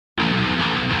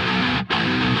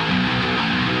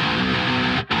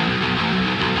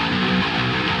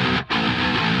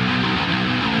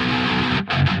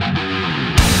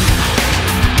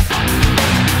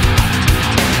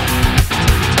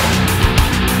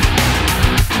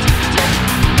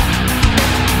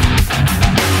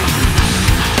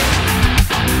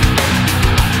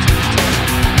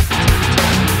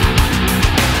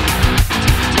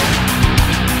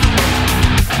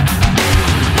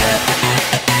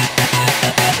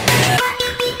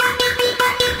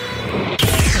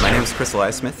Chris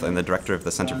Eliasmith. I'm the director of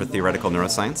the Center for Theoretical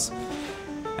Neuroscience,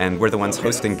 and we're the ones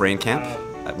hosting Brain Camp.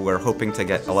 We're hoping to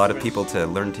get a lot of people to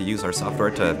learn to use our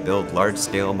software to build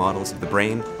large-scale models of the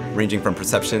brain, ranging from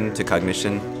perception to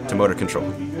cognition to motor control.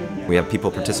 We have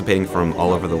people participating from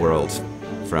all over the world,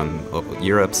 from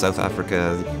Europe, South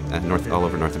Africa, all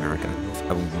over North America.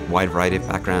 A wide variety of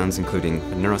backgrounds, including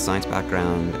a neuroscience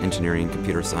background, engineering,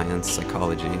 computer science,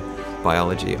 psychology,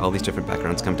 biology. All these different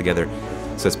backgrounds come together.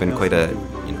 So it's been quite a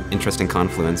interesting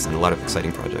confluence and a lot of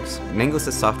exciting projects. Nengo is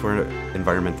a software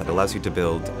environment that allows you to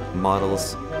build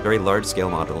models, very large-scale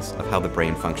models of how the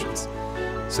brain functions.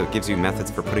 So it gives you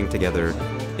methods for putting together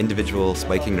individual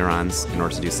spiking neurons in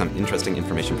order to do some interesting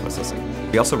information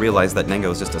processing. We also realized that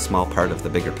Nengo is just a small part of the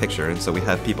bigger picture, and so we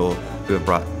have people who have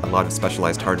brought a lot of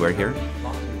specialized hardware here.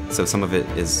 So some of it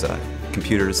is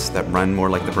computers that run more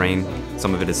like the brain,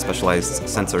 some of it is specialized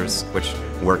sensors which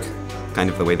work kind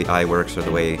of the way the eye works or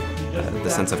the way the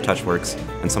sense of touch works,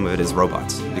 and some of it is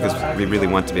robots, because we really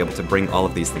want to be able to bring all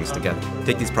of these things together.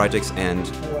 Take these projects and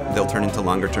they'll turn into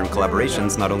longer-term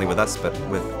collaborations, not only with us but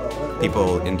with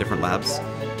people in different labs,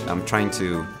 trying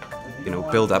to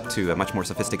build up to a much more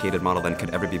sophisticated model than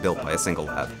could ever be built by a single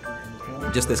lab.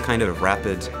 Just this kind of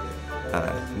rapid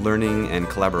learning and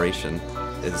collaboration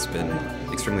has been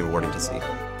extremely rewarding to see.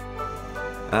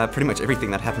 Pretty much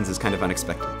everything that happens is kind of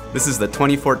unexpected. This is the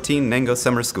 2014 Nengo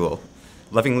Summer School,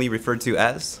 lovingly referred to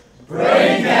as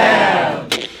Brain Camp!